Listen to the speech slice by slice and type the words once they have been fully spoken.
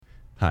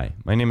Hi,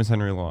 my name is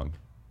Henry Long.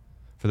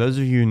 For those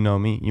of you who know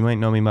me, you might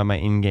know me by my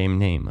in-game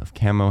name of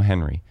Camo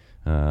Henry,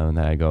 that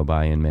I go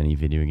by in many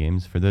video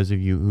games. For those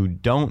of you who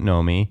don't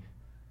know me,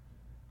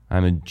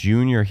 I'm a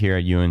junior here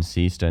at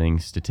UNC studying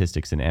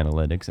statistics and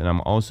analytics, and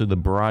I'm also the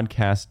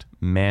broadcast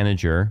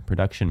manager,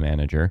 production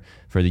manager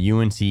for the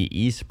UNC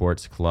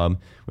eSports club,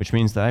 which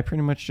means that I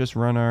pretty much just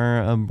run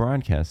our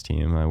broadcast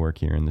team. I work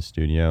here in the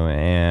studio,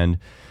 and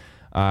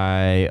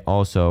I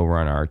also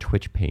run our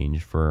Twitch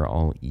page for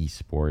all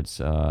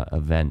eSports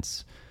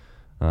events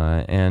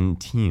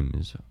and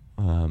teams.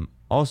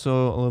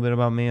 Also, a little bit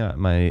about me.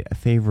 My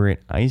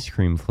favorite ice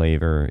cream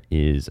flavor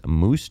is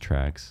Moose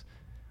Tracks.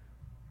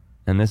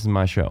 And this is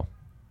my show,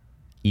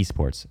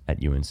 eSports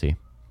at UNC.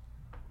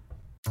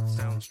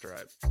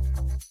 Soundstripe.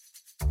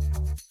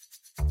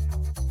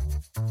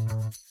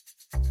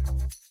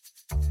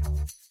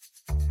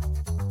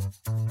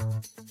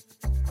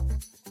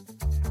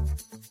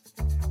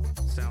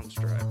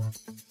 Soundstripe.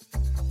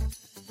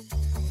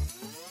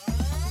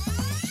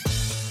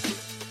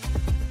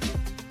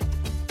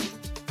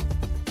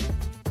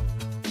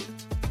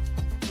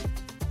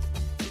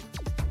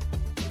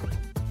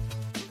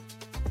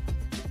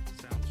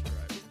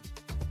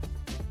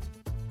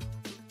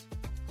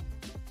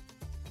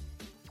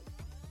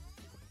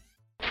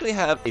 We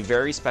have a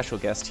very special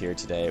guest here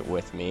today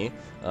with me.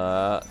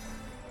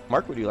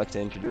 Mark, would you like to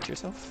introduce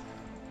yourself?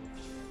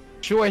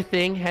 Sure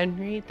thing,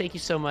 Henry. Thank you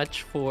so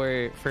much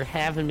for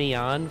having me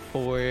on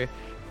for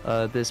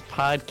this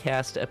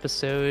podcast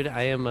episode.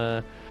 I am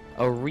a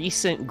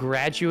recent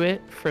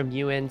graduate from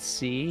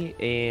UNC,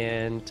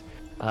 and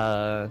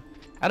I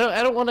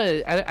don't want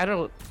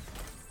to.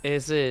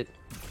 Is it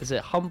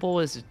humble?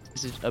 Is it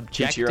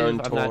objective? I'm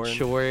not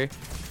sure.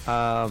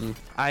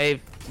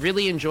 I've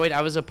really enjoyed.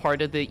 I was a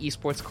part of the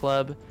esports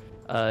club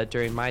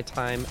during my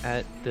time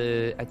at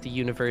the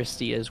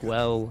university as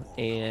well,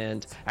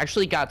 and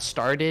actually got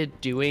started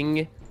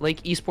doing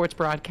like esports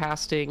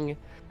broadcasting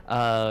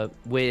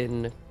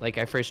when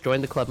I first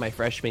joined the club my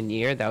freshman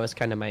year. That was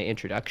kind of my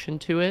introduction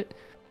to it.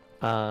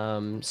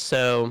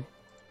 So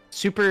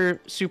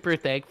super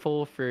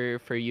thankful for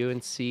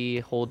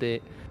UNC. Hold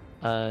it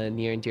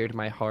near and dear to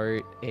my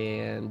heart,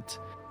 and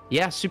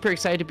yeah, super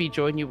excited to be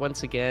joining you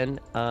once again.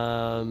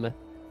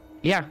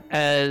 Yeah,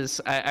 as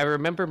I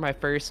remember my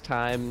first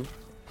time,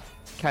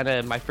 kind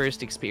of my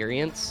first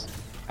experience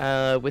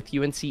with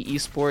UNC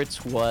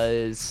esports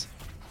was,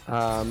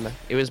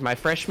 it was my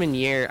freshman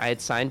year. I had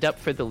signed up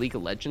for the League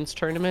of Legends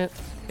tournament,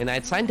 and I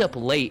had signed up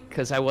late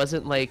because I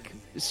wasn't like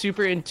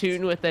super in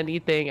tune with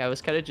anything. I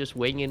was kind of just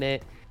winging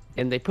it,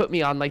 and they put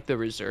me on like the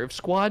reserve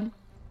squad.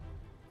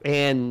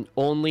 And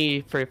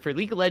only for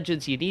League of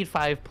Legends, you need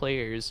 5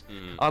 players.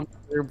 On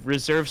the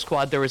reserve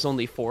squad, there was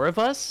only 4 of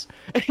us.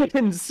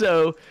 And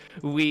so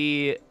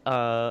we,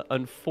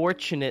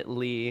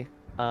 unfortunately,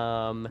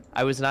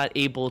 I was not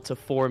able to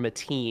form a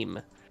team.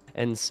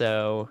 And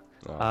so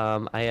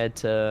I had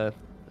to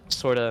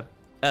sort of,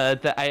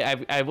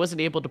 I wasn't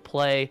able to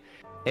play.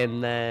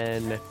 And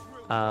then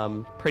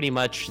pretty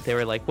much they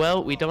were like,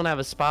 well, we don't have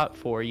a spot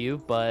for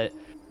you, but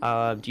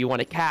do you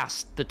want to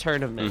cast the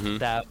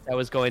tournament that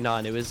was going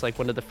on? It was like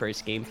one of the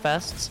first game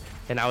fests,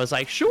 and I was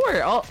like,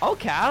 sure, I'll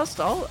cast.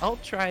 I'll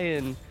try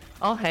and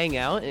I'll hang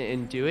out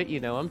and do it. You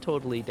know, I'm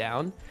totally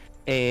down.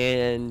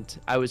 And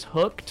I was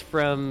hooked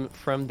from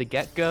the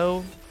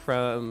get-go,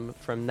 from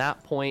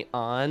that point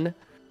on.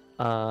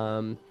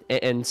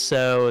 And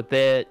so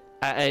that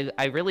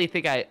I really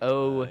think I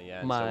owe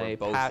my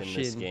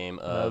passion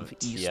of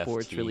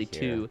esports really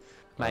to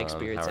my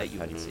experience at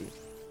UNC.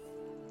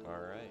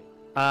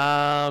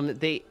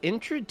 They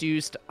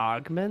introduced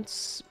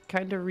augments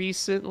kind of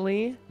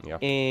recently,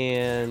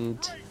 and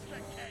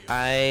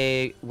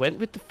I went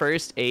with the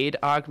first aid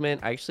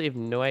augment. I actually have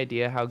no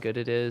idea how good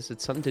it is.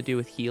 It's something to do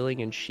with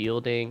healing and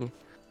shielding.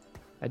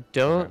 I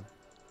don't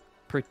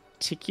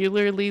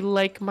particularly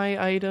like my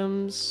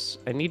items.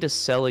 I need to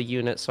sell a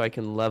unit so I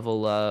can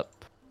level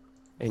up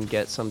and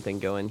get something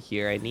going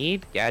here. I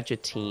need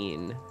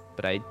gadgetine,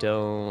 but I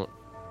don't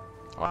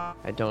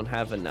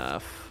have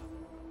enough.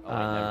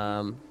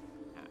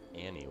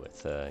 Annie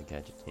with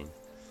gadgetine.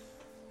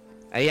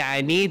 Yeah,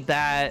 I need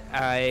that.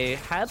 I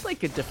had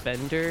like a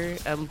defender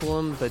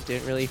emblem, but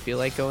didn't really feel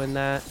like going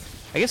that.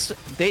 I guess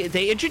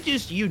they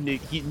introduced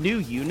new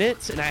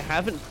units, and I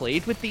haven't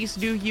played with these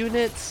new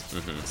units,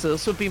 so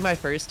this will be my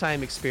first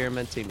time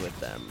experimenting with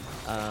them.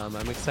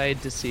 I'm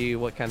excited to see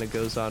what kind of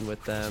goes on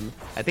with them.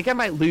 I think I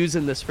might lose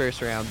in this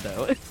first round,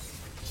 though.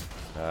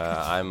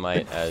 I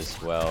might as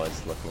well.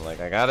 It's looking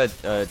like I got a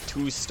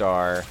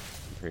 2-star. I'm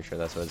pretty sure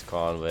that's what it's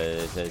called, but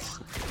it's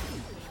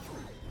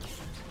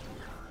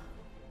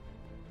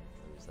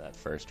that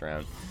first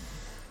round.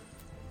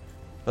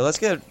 But let's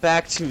get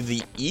back to the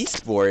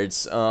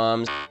esports. A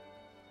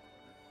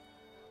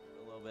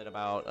little bit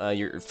about about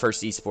your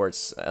first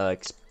esports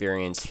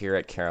experience here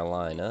at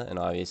Carolina, and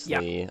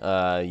obviously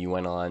you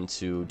went on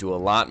to do a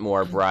lot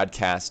more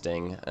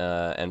broadcasting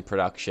and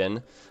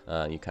production.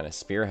 You kind of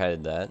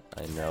spearheaded that,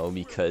 I know,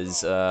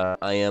 because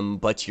I am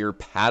but your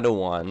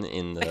Padawan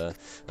in the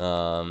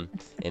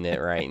in it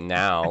right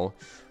now.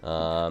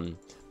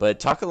 But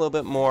talk a little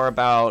bit more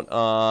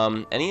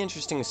about any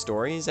interesting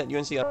stories at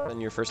UNC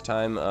in your first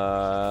time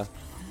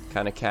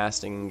kind of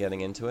casting and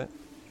getting into it.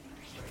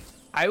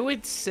 I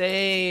would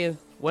say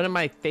one of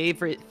my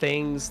favorite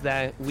things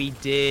that we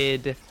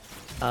did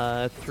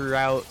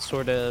throughout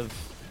sort of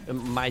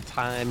my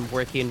time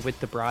working with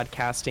the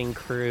broadcasting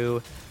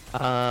crew,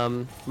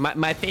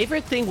 my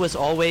favorite thing was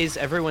always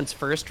everyone's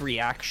first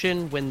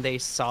reaction when they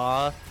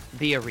saw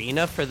the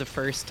arena for the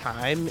first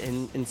time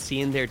and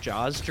seeing their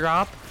jaws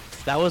drop.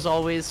 That was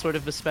always sort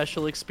of a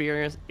special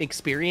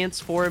experience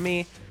for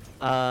me,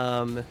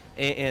 and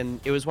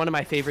it was one of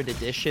my favorite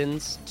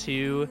additions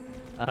to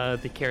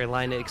the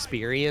Carolina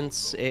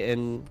experience,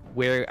 and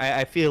where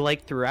I feel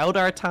like throughout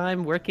our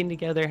time working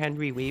together,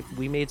 Henry,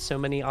 we made so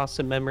many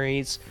awesome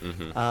memories.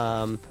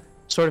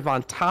 Sort of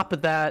on top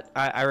of that,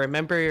 I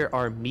remember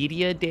our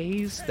media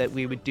days that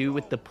we would do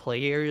with the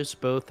players,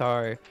 both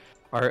our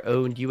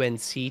own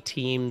UNC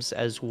teams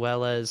as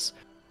well as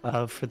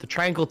for the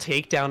Triangle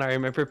Takedown. I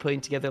remember putting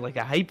together like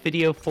a hype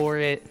video for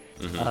it.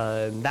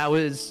 That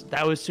was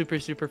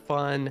super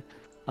fun.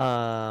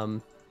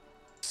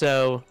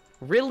 So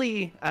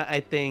really, I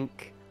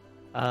think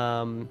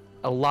a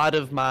lot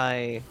of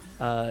my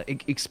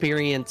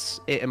experience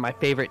and my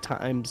favorite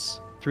times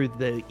through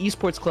the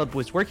esports club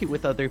was working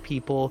with other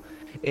people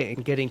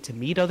and getting to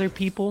meet other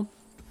people,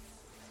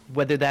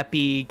 whether that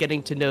be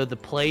getting to know the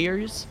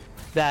players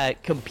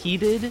that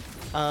competed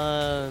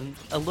a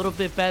little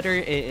bit better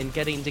and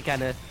getting to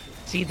kind of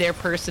see their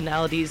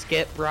personalities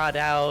get brought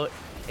out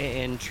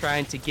and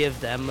trying to give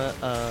them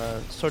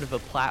sort of a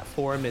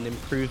platform and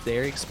improve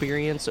their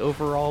experience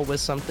overall was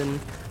something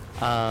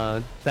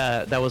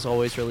that was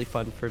always really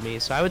fun for me.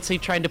 So I would say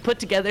trying to put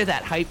together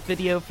that hype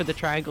video for the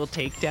Triangle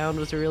Takedown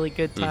was a really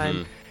good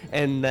time.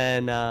 And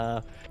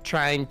then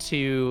trying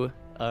to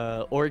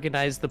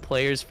organize the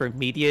players for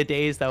media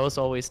days, that was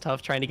always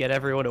tough, trying to get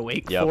everyone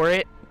awake for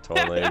it.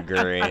 Totally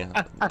agree.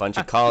 A bunch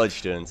of college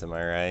students, am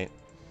I right?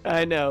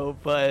 I know,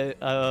 but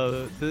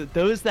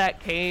those that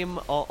came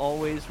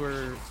always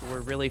were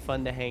really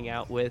fun to hang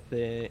out with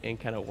and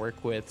kind of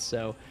work with,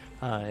 so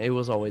it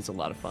was always a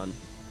lot of fun.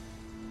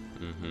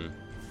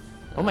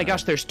 Oh my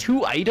gosh, there's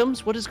 2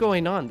 items? What is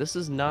going on? This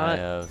is not...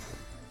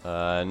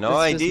 I have no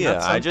idea.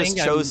 I just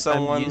chose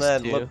someone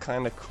that looked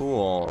kind of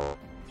cool.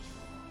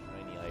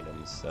 Tiny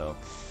items, so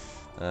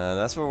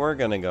that's what we're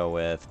gonna go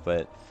with,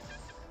 but...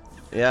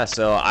 Yeah,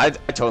 so I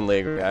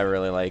totally agree. I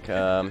really like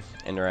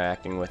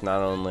interacting with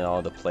not only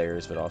all the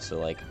players, but also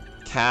like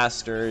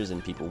casters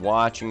and people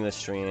watching the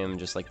stream.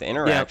 Just like the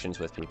interactions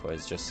with people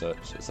is just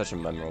such a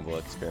memorable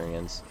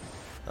experience.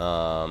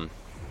 And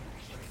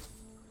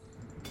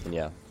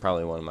yeah,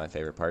 probably one of my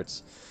favorite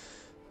parts.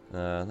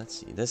 Let's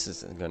see. This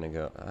is gonna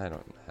go. I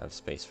don't have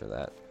space for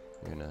that.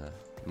 I'm gonna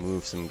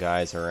move some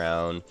guys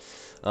around.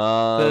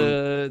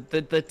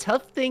 The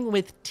tough thing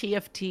with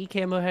TFT,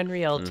 Camo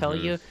Henry, I'll tell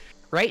you.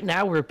 Right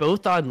now, we're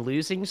both on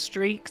losing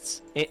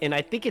streaks, and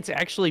I think it's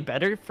actually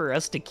better for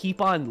us to keep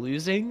on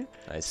losing,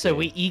 so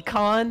we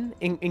econ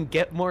and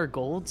get more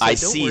gold. So I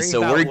see.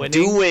 So we're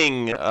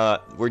doing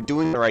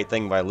the right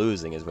thing by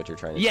losing, is what you're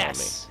trying to tell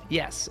me.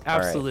 Yes,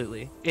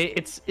 absolutely. Right.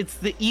 It's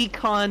the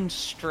econ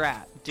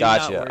strat.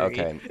 Gotcha.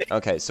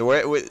 Okay. So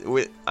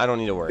we I don't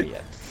need to worry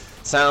yet.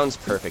 Sounds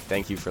perfect.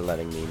 Thank you for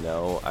letting me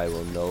know. I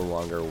will no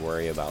longer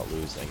worry about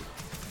losing.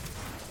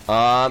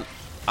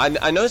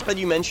 I noticed that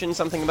you mentioned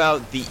something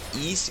about the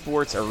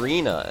eSports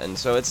arena, and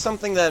so it's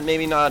something that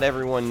maybe not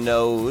everyone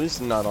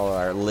knows, not all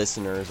our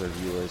listeners or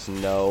viewers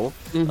know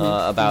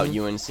about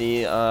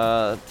UNC.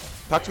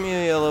 Talk to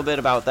me a little bit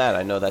about that.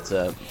 I know that's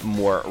a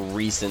more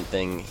recent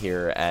thing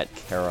here at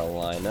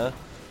Carolina,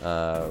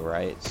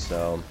 right?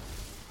 So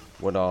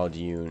what all do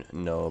you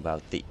know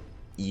about the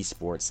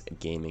eSports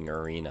gaming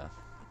arena?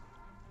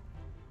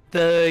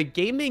 The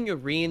gaming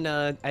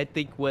arena, I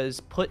think, was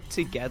put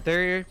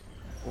together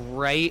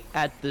right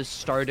at the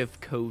start of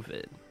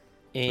COVID,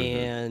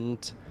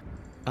 and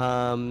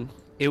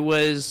it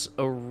was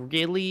a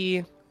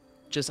really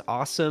just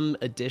awesome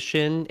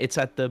addition. It's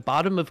at the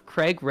bottom of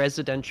Craig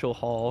Residential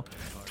Hall.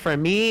 For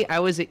me, I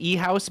was an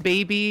e-house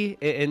baby,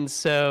 and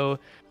so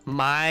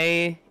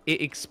my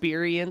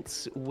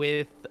experience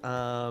with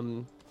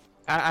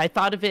I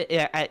thought of it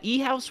at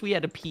e-house. We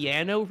had a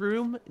piano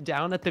room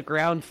down at the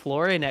ground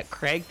floor, and at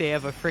Craig they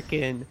have a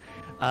freaking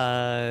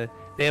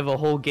they have a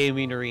whole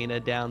gaming arena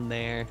down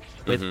there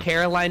with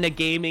Carolina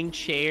gaming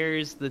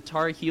chairs, the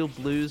Tar Heel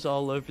Blues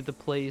all over the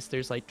place.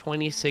 There's like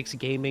 26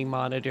 gaming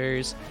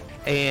monitors.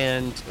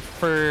 And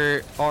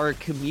for our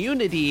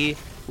community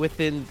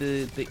within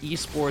the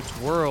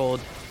esports world,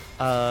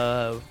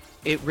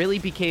 it really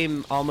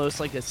became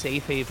almost like a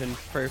safe haven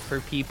for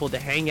people to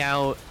hang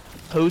out,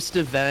 host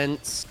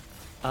events,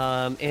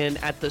 And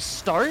at the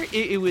start,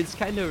 it was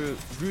kind of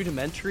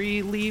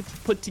rudimentarily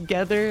put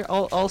together,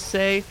 I'll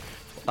say.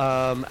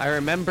 I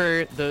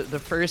remember the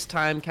first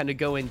time kind of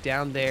going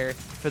down there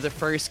for the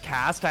first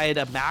cast, I had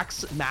a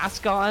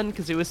mask on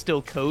because it was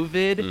still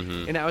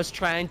COVID, and I was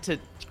trying to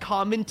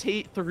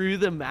commentate through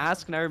the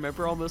mask, and I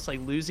remember almost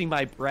like losing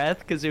my breath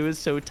because it was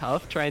so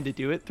tough trying to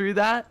do it through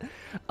that.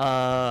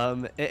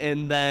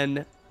 And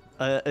then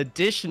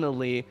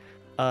additionally,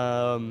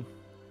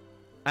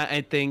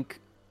 I think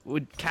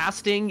with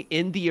casting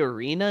in the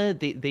arena,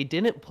 they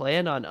didn't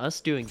plan on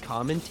us doing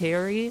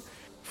commentary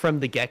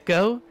from the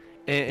get-go.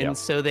 And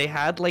so they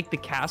had like the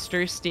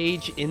caster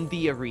stage in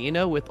the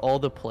arena with all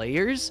the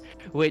players,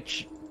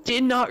 which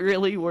did not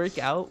really work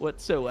out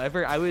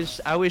whatsoever. I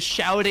was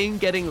shouting,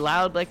 getting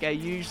loud like I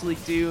usually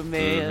do,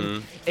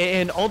 man.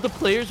 And all the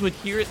players would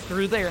hear it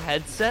through their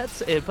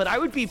headsets, but I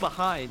would be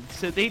behind,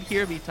 so they'd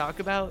hear me talk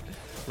about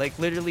like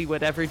literally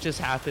whatever just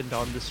happened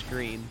on the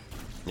screen.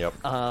 Yep.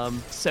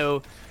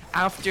 So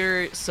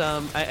after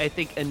some, I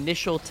think,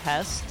 initial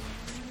test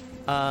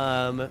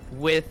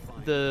with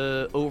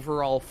the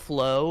overall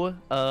flow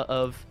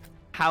of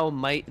how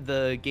might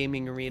the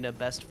gaming arena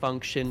best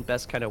function,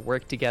 best kind of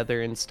work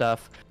together and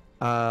stuff,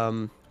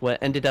 what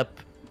ended up,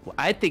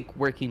 I think,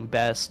 working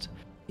best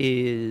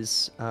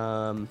is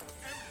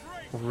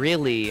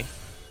really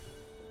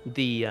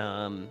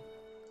the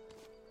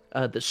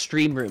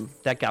stream room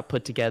that got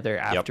put together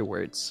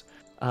afterwards.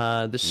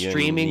 The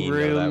streaming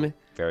room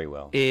very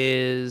well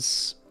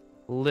is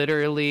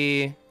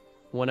literally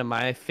one of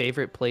my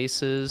favorite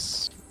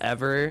places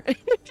ever.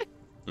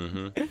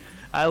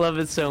 I love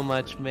it so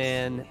much,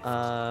 man.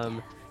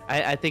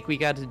 I think we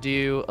got to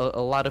do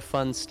a lot of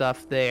fun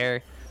stuff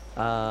there.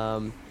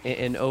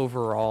 And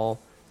overall,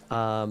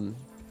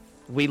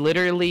 we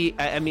literally,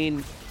 I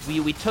mean,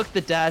 we took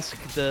the desk,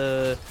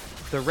 the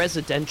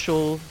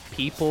residential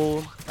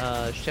people,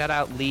 shout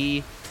out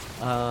Lee,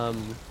 the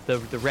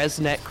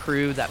ResNet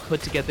crew that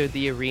put together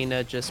the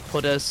arena, just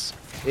put us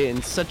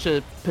in such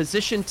a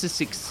position to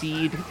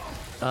succeed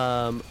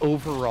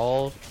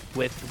overall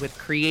with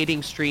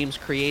creating streams,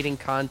 creating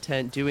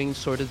content, doing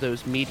sort of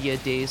those media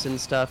days and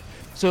stuff.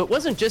 So it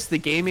wasn't just the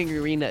gaming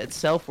arena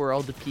itself where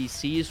all the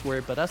PCs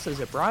were, but us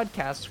as a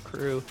broadcast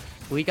crew,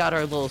 we got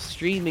our little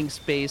streaming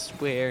space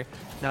where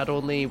not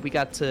only we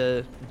got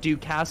to do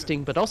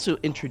casting, but also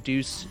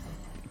introduce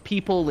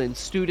people and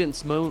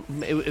students.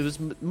 It was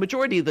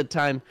majority of the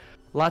time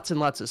lots and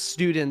lots of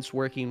students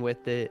working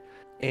with it,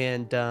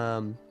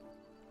 and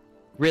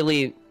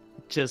really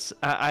just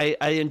I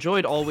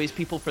enjoyed always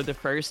people for the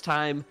first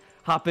time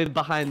hopping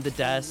behind the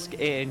desk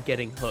and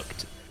getting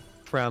hooked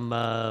from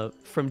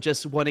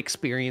just one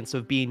experience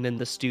of being in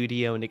the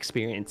studio and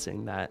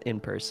experiencing that in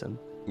person.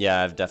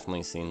 Yeah, I've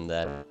definitely seen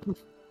that my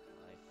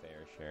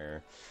fair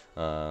share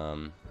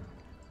on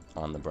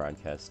the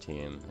broadcast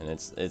team, and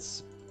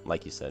it's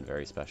like you said,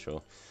 very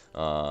special.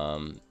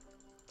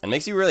 It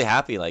makes you really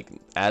happy, like,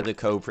 as a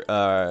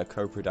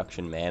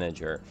co-production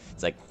manager.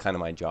 It's like kind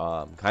of my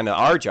job, kind of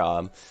our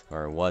job,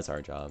 or was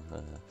our job,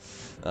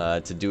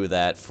 to do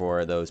that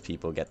for those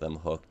people, get them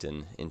hooked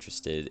and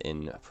interested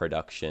in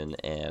production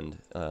and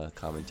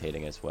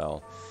commentating as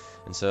well.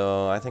 And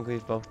so I think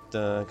we've both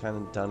kind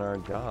of done our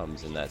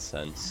jobs in that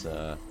sense,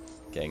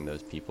 getting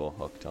those people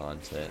hooked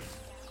onto it.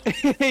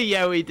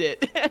 Yeah, we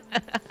did.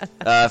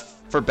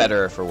 For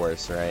better or for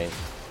worse, right?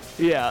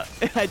 Yeah,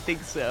 I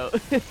think so.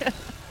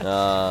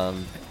 But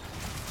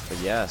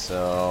yeah,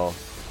 so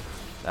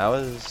that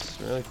was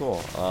really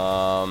cool.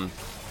 And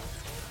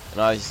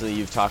obviously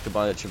you've talked a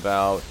bunch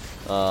about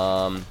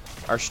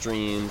our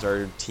streams,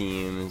 our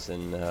teams,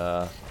 and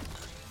a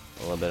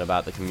little bit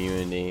about the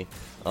community.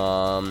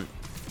 And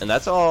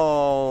that's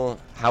all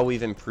how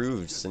we've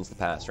improved since the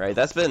past, right?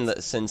 That's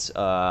been since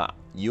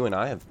you and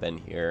I have been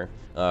here,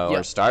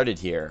 or started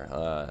here.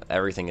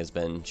 Everything has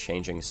been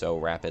changing so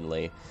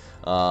rapidly.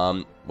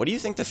 What do you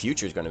think the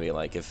future is going to be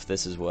like if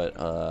this is what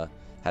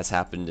has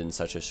happened in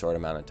such a short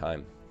amount of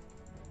time?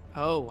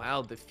 Oh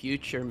wow, the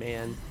future,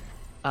 man.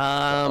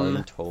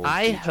 Untold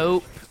I future.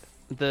 hope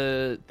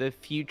the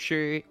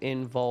future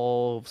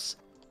involves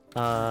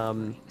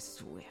a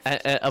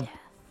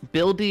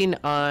building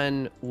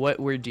on what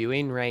we're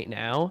doing right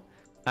now.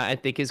 I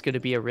think is going to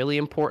be a really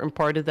important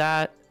part of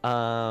that.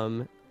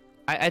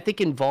 I think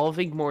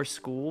involving more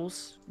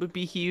schools would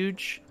be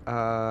huge.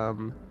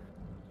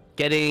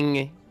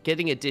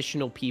 Getting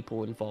additional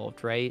people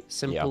involved, right?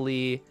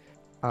 Simply,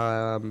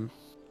 I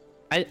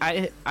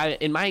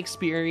in my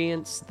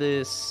experience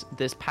this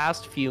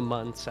past few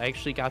months, I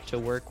actually got to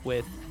work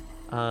with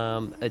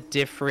a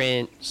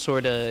different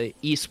sort of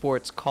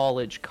eSports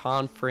college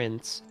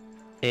conference,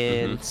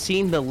 and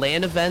seeing the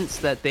LAN events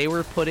that they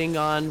were putting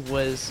on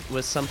was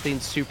something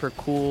super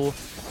cool,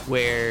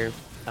 where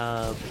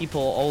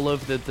people all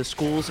over the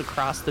schools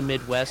across the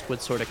Midwest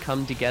would sort of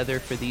come together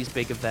for these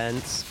big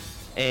events,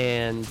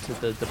 and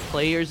the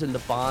players and the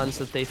bonds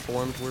that they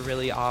formed were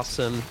really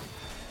awesome,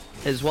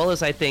 as well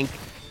as I think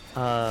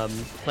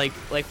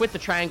like with the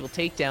triangle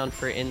takedown,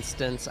 for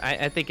instance,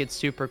 I think it's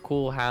super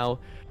cool how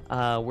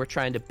We're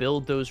trying to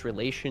build those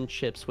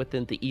relationships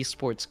within the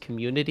esports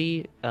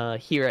community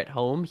here at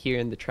home, here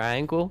in the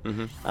Triangle.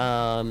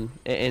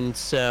 And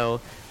so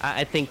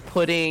I think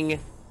putting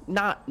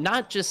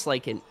not just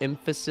like an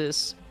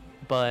emphasis,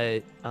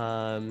 but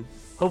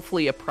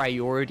hopefully a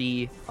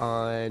priority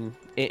on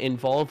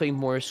involving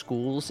more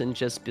schools and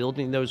just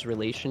building those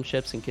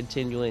relationships and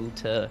continuing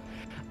to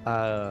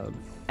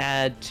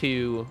add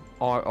to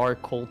our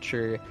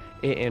culture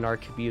in our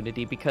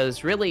community,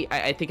 because really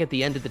I think at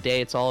the end of the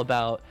day it's all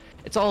about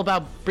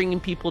bringing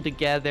people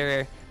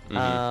together,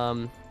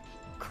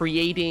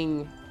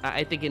 creating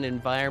I think an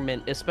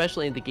environment,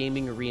 especially in the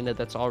gaming arena,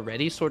 that's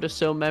already sort of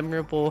so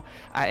memorable.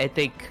 I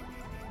think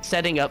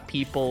setting up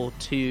people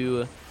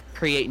to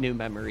create new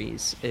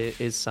memories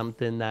is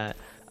something that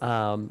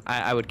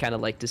I would kind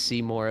of like to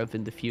see more of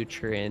in the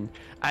future, and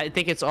I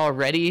think it's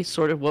already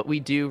sort of what we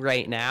do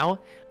right now.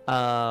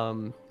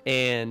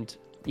 And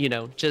you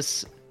know,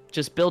 just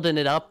building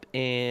it up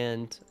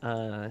and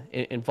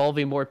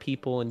involving more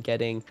people and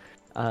getting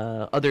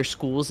other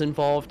schools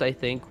involved, I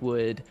think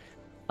would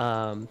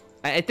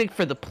I think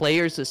for the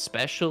players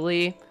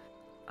especially,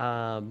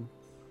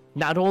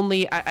 not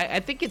only I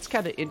think it's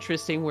kind of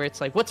interesting where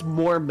it's like, what's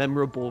more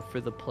memorable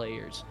for the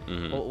players?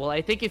 Well,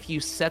 I think if you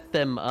set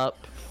them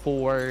up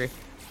for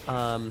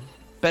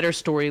better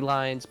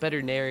storylines,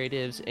 better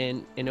narratives,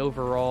 and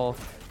overall,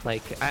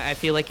 like I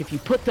feel like if you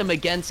put them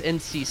against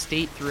NC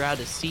State throughout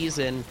a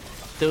season,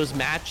 those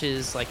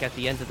matches, like at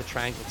the end of the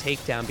Triangle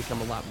Takedown,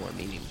 become a lot more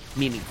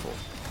meaningful.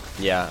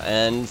 Yeah,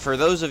 and for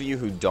those of you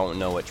who don't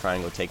know what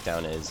Triangle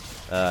Takedown is,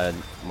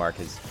 Mark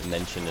has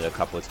mentioned it a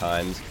couple of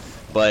times,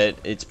 but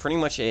it's pretty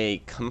much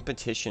a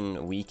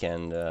competition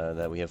weekend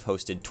that we have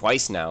hosted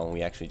twice now.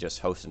 We actually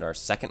just hosted our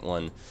second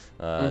one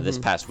this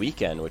past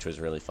weekend, which was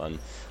really fun.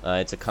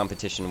 It's a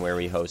competition where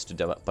we host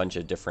a bunch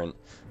of different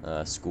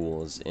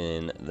schools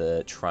in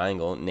the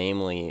Triangle,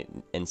 namely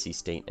NC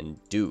State and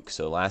Duke.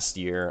 So last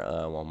year,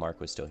 while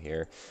Mark was still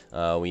here,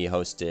 we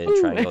hosted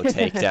Triangle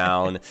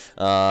Takedown.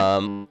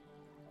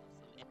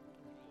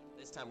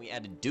 This time we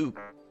added Duke,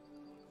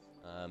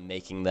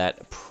 making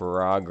that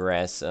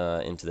progress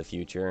into the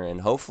future, and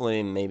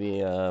hopefully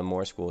maybe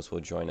more schools will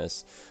join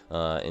us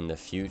in the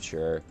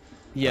future.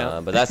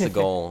 Yeah. But that's the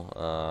goal,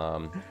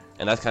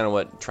 and that's kind of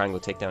what Triangle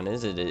Takedown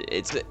is.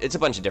 It's a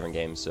bunch of different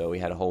games. So we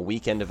had a whole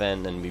weekend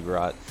event, and we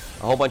brought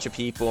a whole bunch of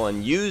people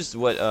and used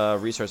what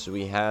resources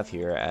we have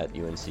here at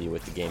UNC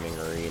with the gaming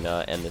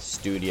arena and the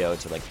studio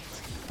to like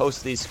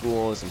host these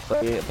schools and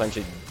play a bunch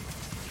of,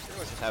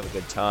 just have a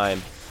good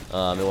time.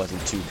 It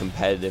wasn't too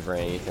competitive or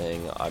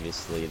anything.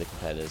 Obviously, the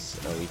competitive,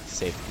 we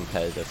saved the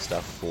competitive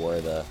stuff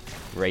for the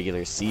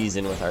regular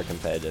season with our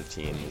competitive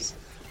teams.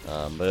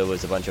 But it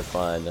was a bunch of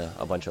fun,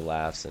 a bunch of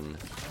laughs, and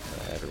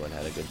everyone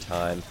had a good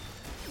time.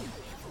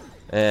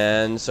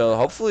 And so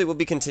hopefully we'll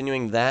be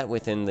continuing that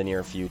within the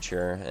near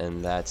future,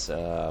 and that's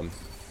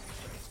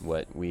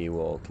what we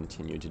will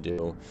continue to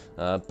do.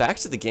 Back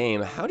to the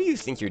game. How do you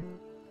think you're...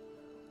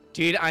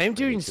 Dude, I am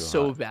doing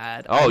so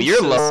bad. Oh, I'm you're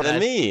so lower sad. than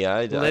me.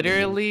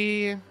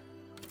 Literally,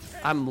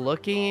 I'm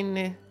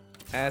looking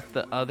at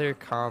the other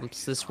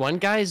comps. This one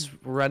guy's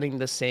running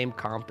the same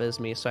comp as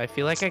me, so I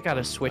feel like I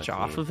gotta switch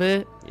off of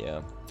it.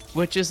 Yeah.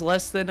 Which is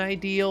less than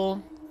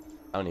ideal.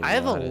 I don't even I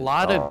have know a how to...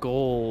 lot of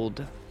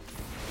gold,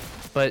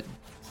 but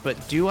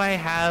do I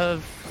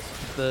have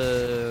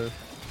the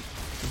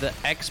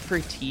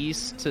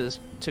expertise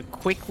to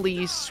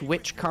quickly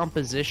switch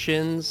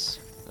compositions?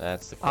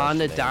 That's the On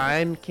a question,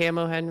 dime,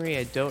 Camo Henry?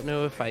 I don't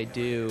know if I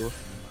do.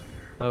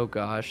 Oh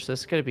gosh, this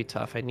is gonna be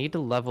tough. I need to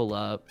level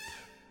up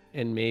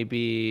and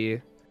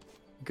maybe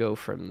go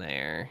from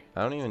there.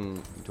 I don't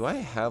even... Do I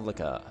have like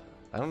a...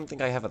 I don't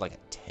think I have like a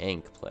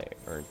tank player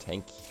or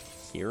tank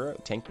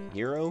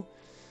hero.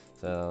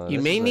 So You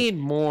may need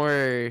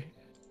more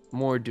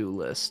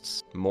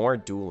duelists. more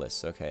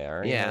duelists. Okay, I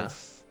already Yeah.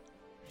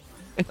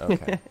 have...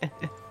 Okay.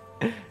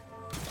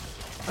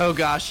 Oh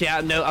gosh,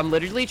 yeah, no, I'm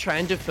literally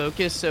trying to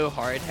focus so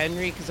hard,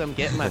 Henry, because I'm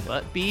getting my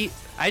butt beat.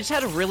 I just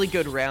had a really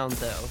good round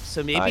though,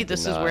 so maybe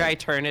this is where I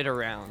turn it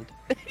around.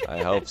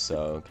 I hope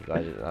so,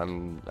 because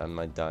I'm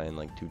like dying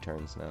like 2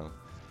 turns now.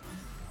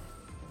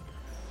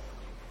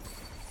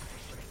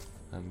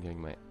 I'm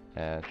getting my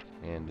ass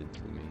handed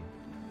to me.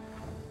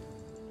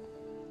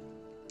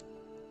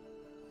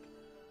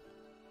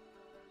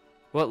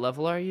 What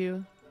level are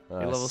you?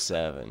 You're level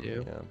 7.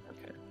 too? Yeah.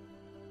 Okay.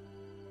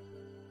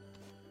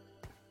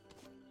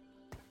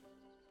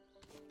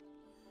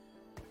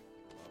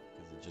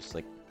 Is it just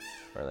like,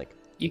 or like?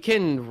 You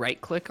can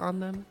right-click on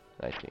them.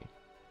 I see.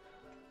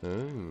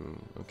 Oh,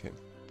 okay.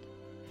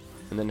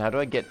 And then how do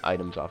I get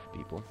items off of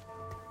people?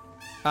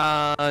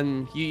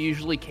 You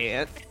usually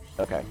can't.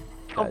 Okay.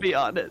 I'll be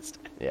honest.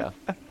 Yeah.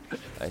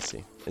 I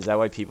see. Is that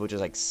why people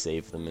just like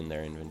save them in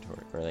their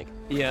inventory or like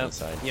Yeah.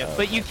 inside? Yeah. Oh,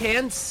 But okay. you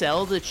can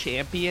sell the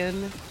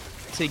champion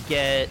to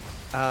get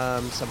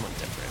someone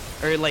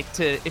different, or like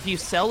if you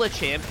sell a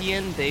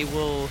champion, they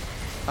will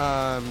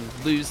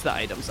lose the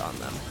items on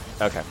them.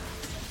 Okay.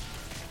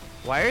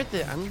 Why are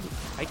the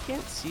I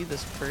can't see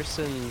this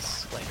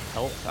person's like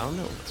health. I don't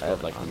know what's I going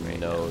have like on right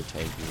no now.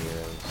 tanky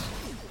heroes.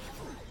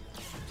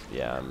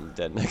 Yeah, I'm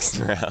dead next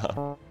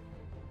round.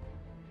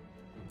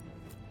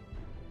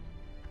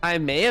 I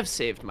may have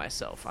saved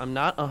myself. I'm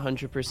not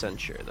 100%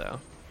 sure though.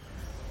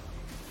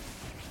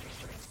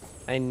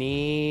 I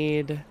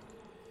need.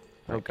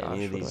 Oh Like, gosh,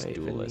 any of what these do I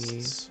even need?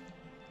 duelists.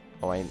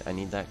 Oh, I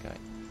need that guy.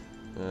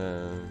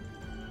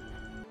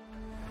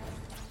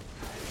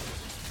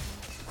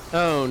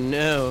 Oh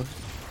no.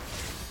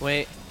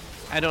 Wait,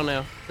 I don't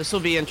know. This will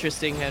be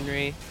interesting,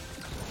 Henry.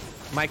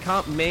 My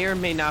comp may or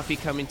may not be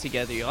coming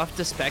together. You'll have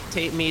to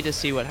spectate me to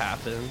see what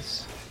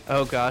happens.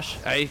 Oh gosh,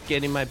 I'm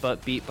getting my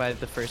butt beat by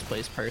the first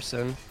place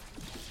person.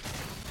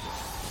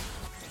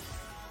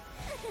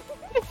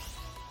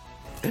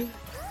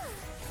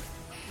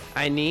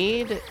 I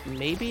need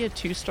maybe a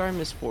 2-star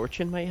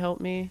misfortune might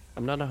help me.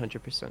 I'm not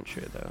 100%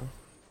 sure though.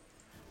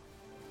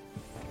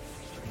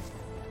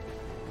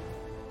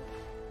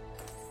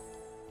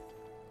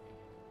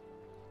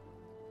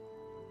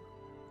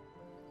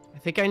 I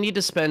think I need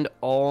to spend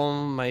all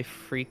my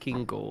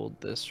freaking gold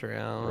this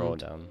round. Roll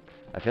down.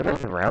 I feel like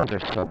the rounds are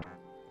so hard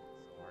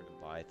to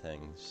buy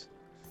things.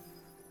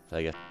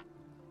 I guess.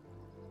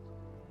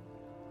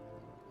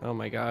 Oh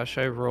my gosh,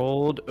 I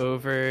rolled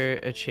over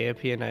a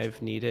champion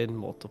I've needed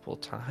multiple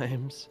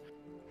times.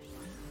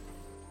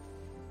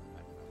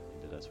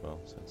 I did as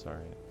well, so it's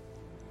alright.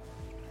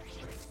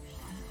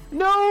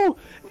 No!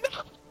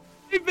 No!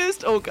 I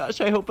missed! Oh gosh,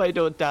 I hope I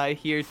don't die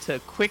here to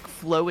quick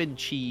flow and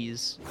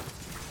cheese.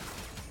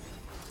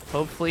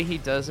 Hopefully he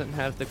doesn't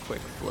have the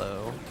quick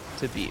flow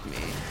to beat me.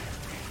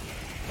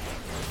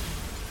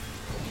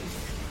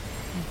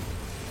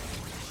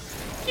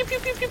 Pew, pew,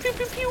 pew, pew, pew,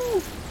 pew,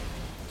 pew.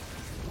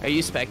 Are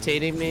you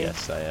spectating me?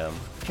 Yes, I am.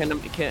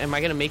 Am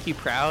I gonna make you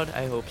proud?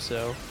 I hope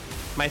so.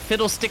 My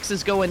fiddlesticks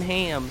is going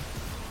ham.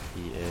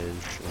 He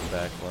is in the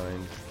back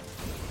line.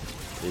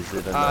 Is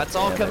it enough It's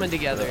all damage? coming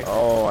together.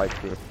 Oh, I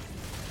see.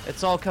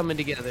 It's all coming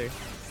together.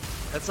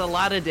 That's a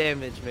lot of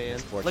damage, man.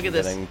 Look at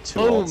this. Getting 2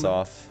 Boom. ults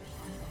off.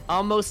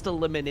 Almost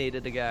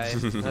eliminated a guy.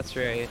 That's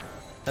right.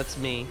 That's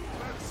me.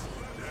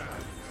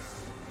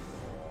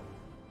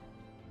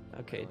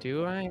 Okay,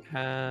 do I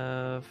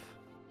have...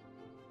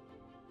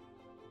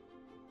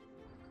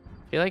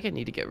 I feel like I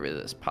need to get rid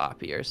of this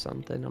Poppy or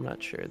something. I'm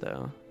not sure,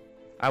 though.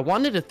 I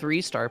wanted a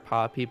 3-star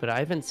Poppy, but I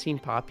haven't seen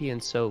Poppy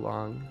in so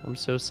long. I'm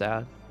so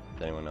sad.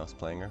 Is anyone else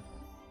playing her?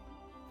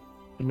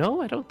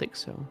 No, I don't think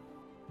so.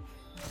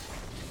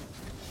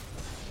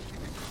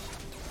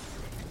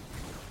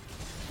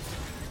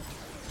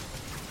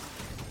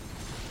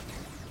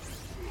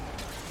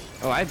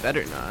 Oh, I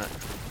better not.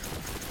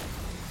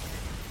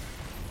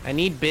 I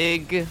need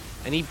big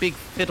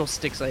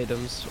fiddlesticks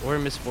items or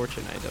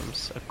misfortune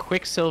items. A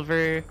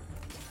quicksilver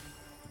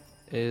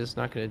is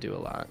not gonna do a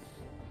lot.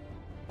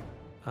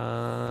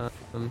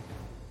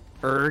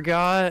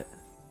 Urgot,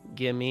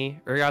 gimme.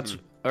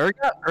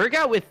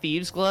 Urgot with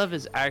Thieves Glove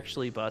is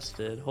actually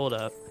busted. Hold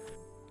up.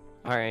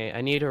 All right,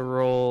 I need to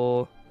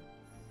roll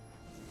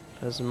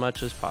as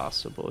much as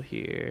possible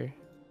here.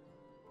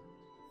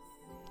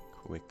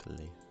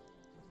 Quickly.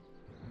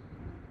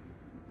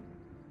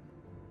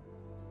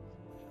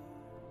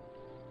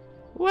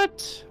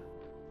 What?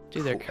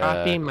 Dude, they're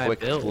copying my quick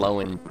build.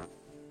 flowing.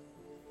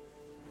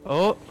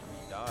 Oh.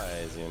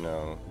 Dies, you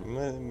know.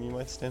 You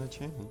might stand a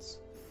chance.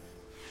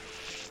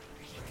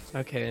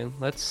 Okay,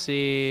 let's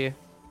see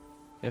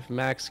if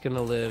Mac's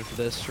gonna live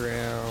this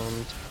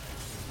round.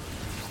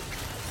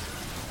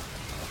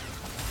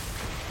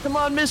 Come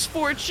on,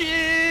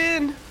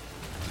 misfortune!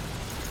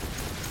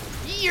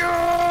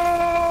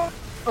 Yeah!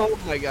 Oh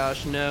my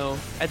gosh, no.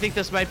 I think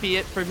this might be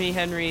it for me,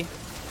 Henry.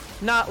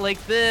 Not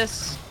like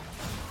this.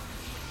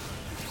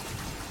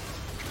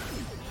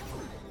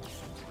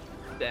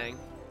 Dang.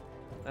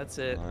 That's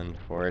it. On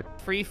for it.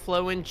 Free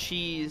flowing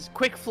cheese.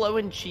 Quick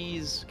flowing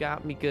cheese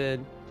got me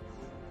good.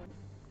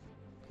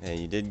 Hey,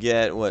 you did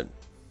get, what,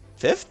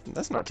 5th?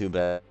 That's not too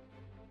bad.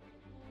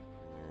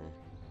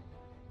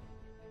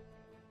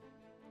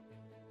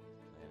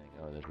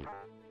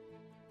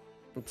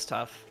 It's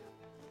tough.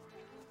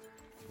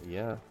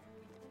 Yeah.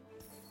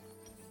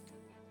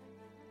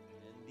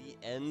 In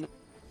the end,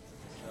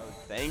 so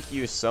thank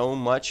you so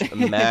much,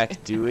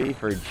 Mac Dewey,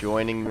 for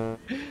joining me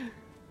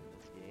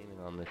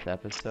on this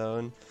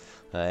episode.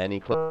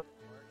 Any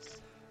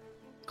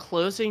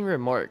Closing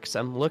remarks.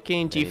 I'm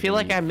looking. Do you feel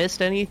like I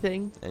missed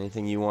anything?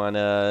 anything you want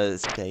to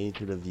say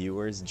to the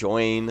viewers?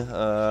 Join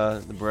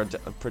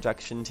the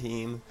production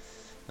team,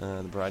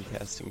 the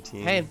broadcasting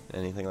team. Hey,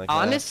 anything like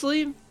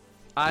honestly,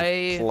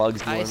 I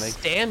plugs you wanna make?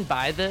 stand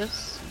by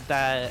this.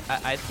 That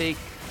I think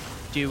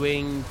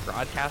doing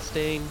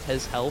broadcasting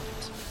has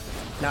helped.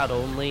 Not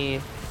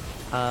only,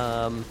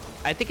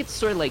 I think it's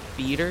sort of like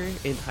theater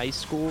in high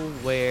school,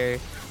 where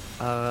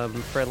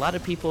for a lot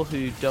of people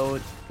who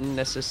don't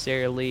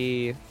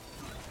necessarily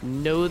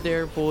know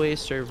their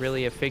voice or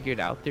really have figured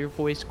out their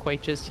voice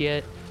quite just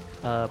yet,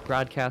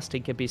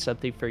 broadcasting can be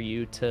something for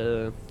you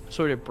to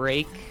sort of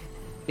break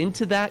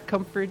into that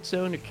comfort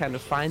zone or kind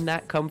of find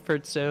that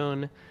comfort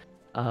zone.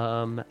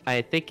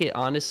 I think it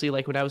honestly,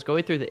 like when I was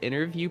going through the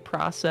interview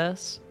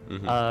process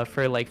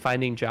for like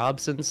finding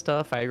jobs and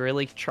stuff, I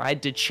really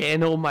tried to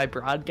channel my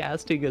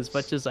broadcasting as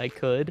much as I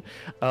could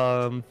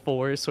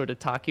for sort of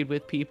talking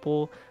with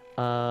people.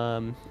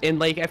 And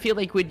like I feel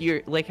like when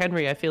you're like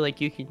Henry, I feel like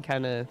you can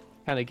kind of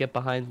get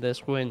behind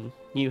this when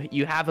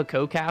you have a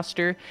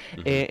co-caster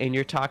and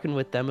you're talking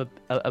with them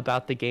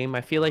about the game.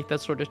 I feel like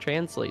that sort of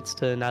translates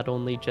to not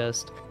only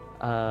just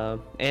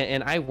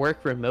and I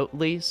work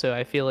remotely, so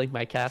I feel like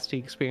my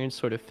casting experience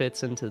sort of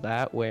fits into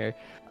that, where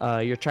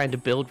you're trying to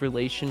build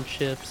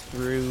relationships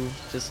through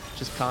just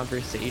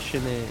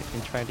conversation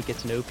and trying to get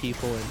to know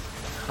people, and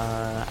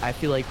I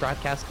feel like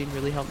broadcasting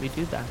really helped me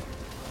do that.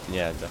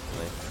 Yeah,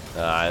 definitely.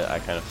 I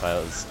kind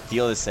of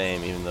feel the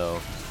same, even though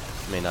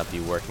I may not be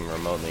working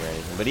remotely or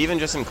anything. But even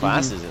just in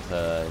classes,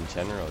 in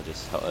general,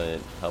 just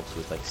it helps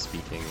with like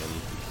speaking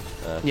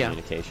and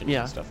communication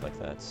and stuff like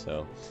that.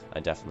 So I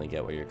definitely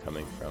get where you're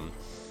coming from.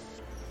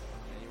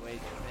 Anyway,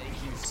 thank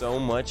you so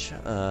much,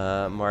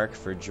 Mark,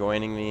 for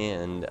joining me.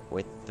 And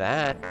with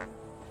that,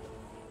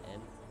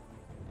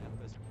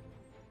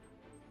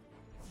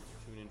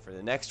 tune in for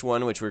the next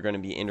one, which we're going to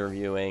be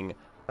interviewing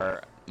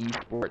our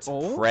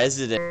eSports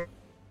president.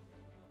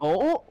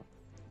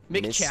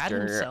 Mick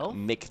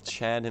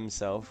Chad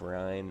himself,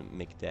 Ryan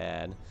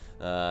McDad.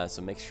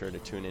 So make sure to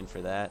tune in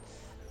for that.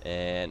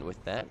 And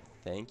with that,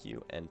 thank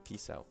you and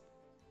peace out.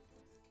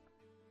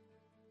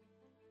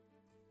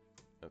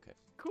 Okay.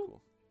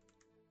 Cool.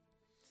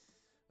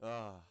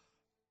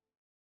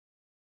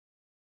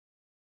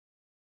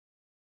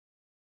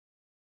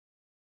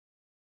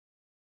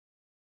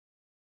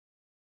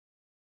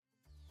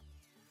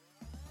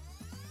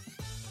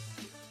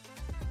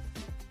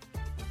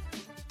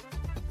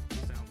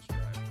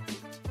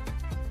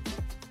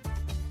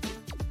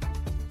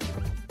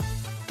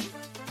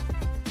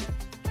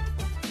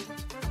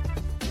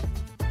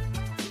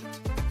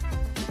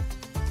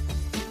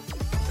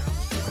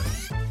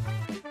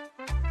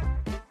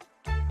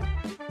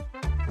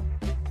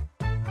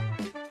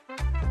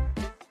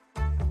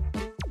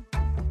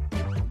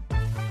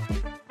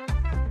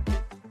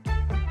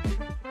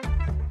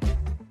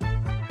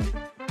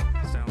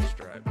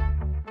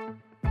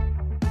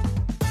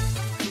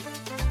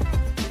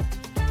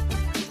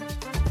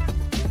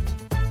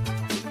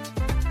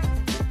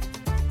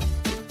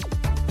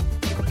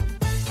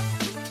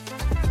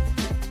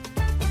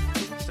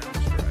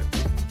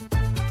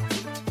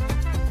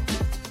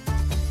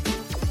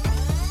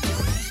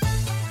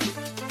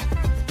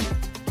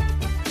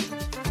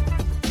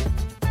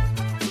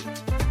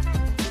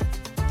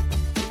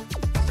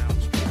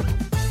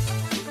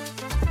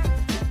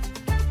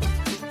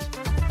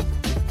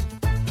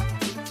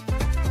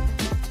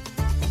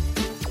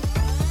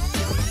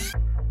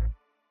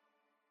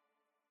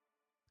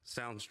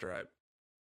 Soundstripe.